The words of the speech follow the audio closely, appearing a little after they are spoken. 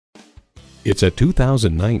It's a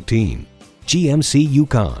 2019 GMC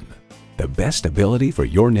Yukon. The best ability for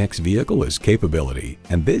your next vehicle is capability,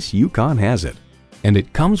 and this Yukon has it. And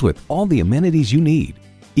it comes with all the amenities you need: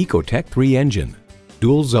 EcoTec3 engine,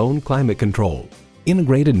 dual zone climate control,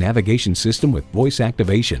 integrated navigation system with voice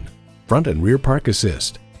activation, front and rear park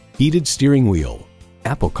assist, heated steering wheel,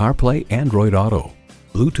 Apple CarPlay, Android Auto,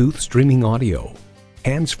 Bluetooth streaming audio,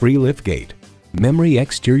 hands-free liftgate, memory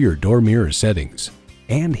exterior door mirror settings,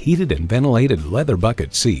 and heated and ventilated leather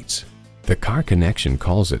bucket seats. The Car Connection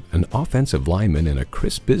calls it an offensive lineman in a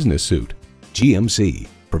crisp business suit. GMC,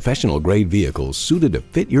 professional-grade vehicles suited to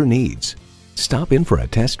fit your needs. Stop in for a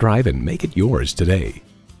test drive and make it yours today.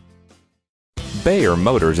 Bayer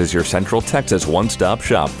Motors is your Central Texas one-stop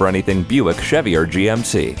shop for anything Buick, Chevy, or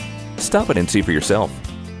GMC. Stop it and see for yourself.